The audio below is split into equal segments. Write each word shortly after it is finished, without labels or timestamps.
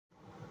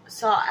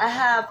So I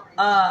have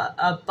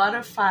a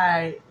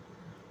butterfly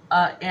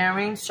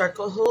earring,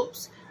 circle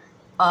hoops.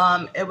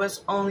 It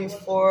was only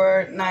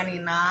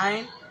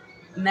 $4.99.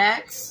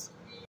 Next.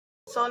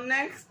 So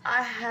next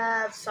I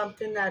have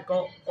something that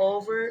go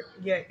over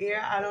your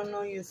ear. I don't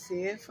know you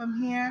see it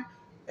from here.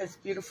 It's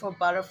beautiful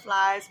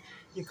butterflies.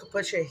 You could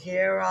put your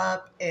hair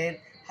up and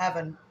have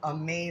an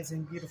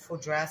amazing, beautiful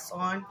dress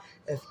on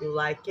if you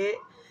like it.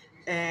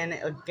 And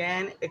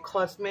again, it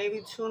costs maybe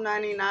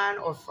 $2.99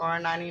 or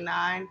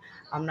 $4.99.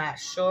 I'm not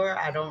sure.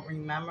 I don't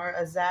remember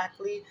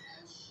exactly.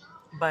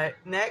 But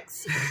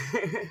next,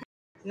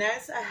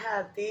 next I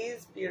have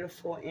these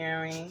beautiful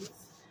earrings,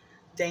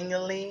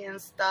 dangly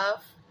and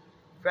stuff.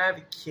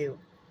 Very cute.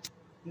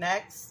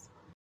 Next,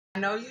 I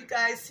know you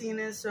guys seen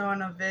this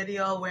on a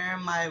video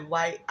wearing my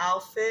white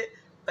outfit,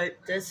 but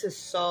this is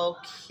so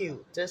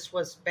cute. This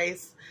was let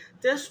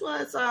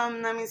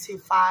me see,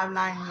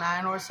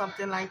 $5.99 or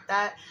something like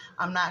that.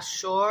 I'm not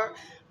sure,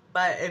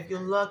 but if you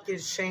look at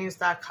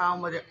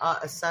SheIn.com with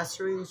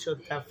accessories, you'll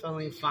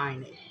definitely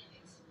find it.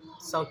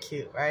 So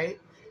cute, right?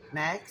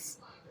 Next,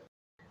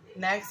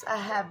 I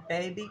have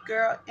baby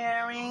girl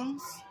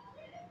earrings.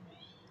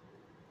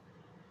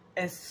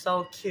 It's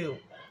so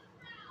cute.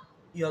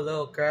 Your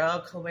little girl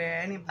could wear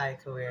it. Anybody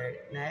could wear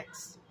it.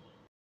 Next,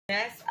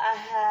 I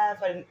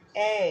have an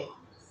A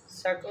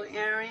circle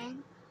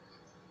earring.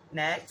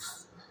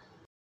 Next.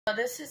 So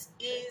this is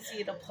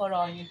easy to put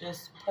on. You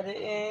just put it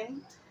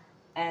in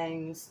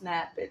and you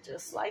snap it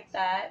just like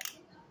that.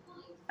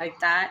 Like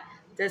that.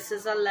 This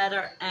is a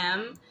letter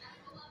M.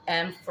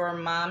 M for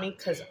mommy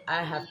because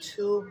I have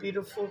two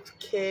beautiful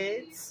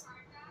kids.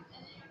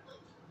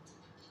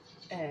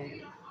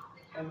 And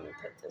let me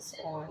put this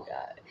on,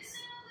 guys.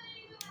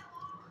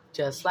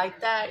 Just like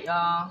that,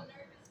 y'all.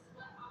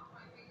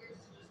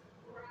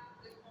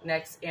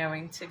 Next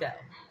earring to go.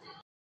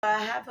 I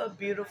have a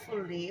beautiful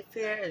leaf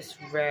here. It's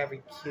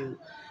very cute.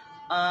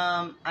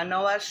 I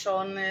know I've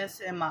shown this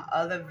in my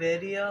other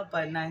video,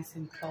 but nice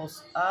and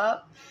close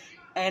up.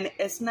 And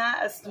it's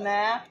not a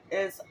snap.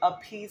 It's a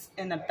piece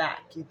in the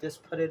back. You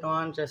just put it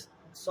on. Just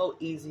so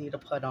easy to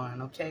put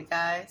on. Okay,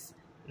 guys?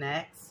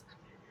 Next.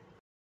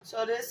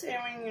 So this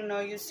earring, you know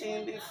you've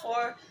seen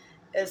before.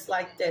 It's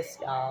like this,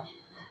 y'all.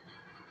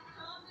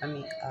 Let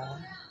me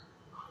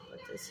put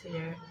this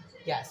here.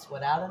 Yes,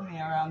 without a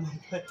mirror, I'm going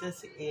to put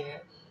this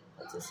here.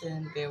 Put this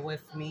in. Bear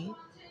with me.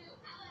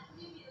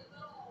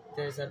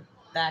 There's a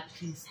back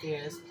piece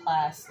there. It's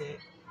plastic.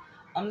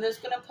 I'm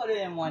just going to put it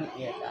in one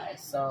ear,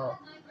 guys. So,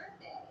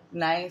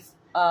 nice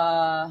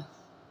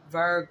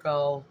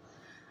Virgo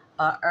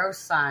earth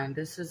sign.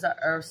 This is an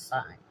earth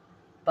sign.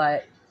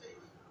 But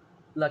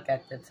look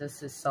at this.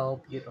 This is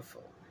so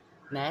beautiful.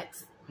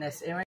 Next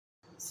earring.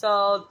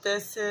 So,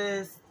 this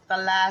is the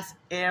last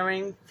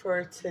earring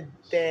for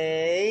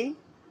today.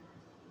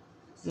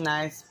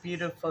 Nice,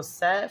 beautiful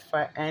set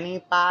for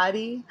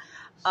anybody.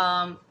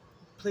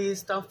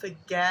 Please don't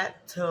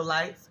forget to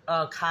like,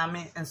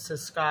 comment, and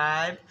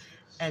subscribe.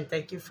 And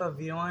thank you for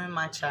viewing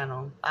my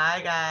channel.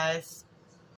 Bye, guys.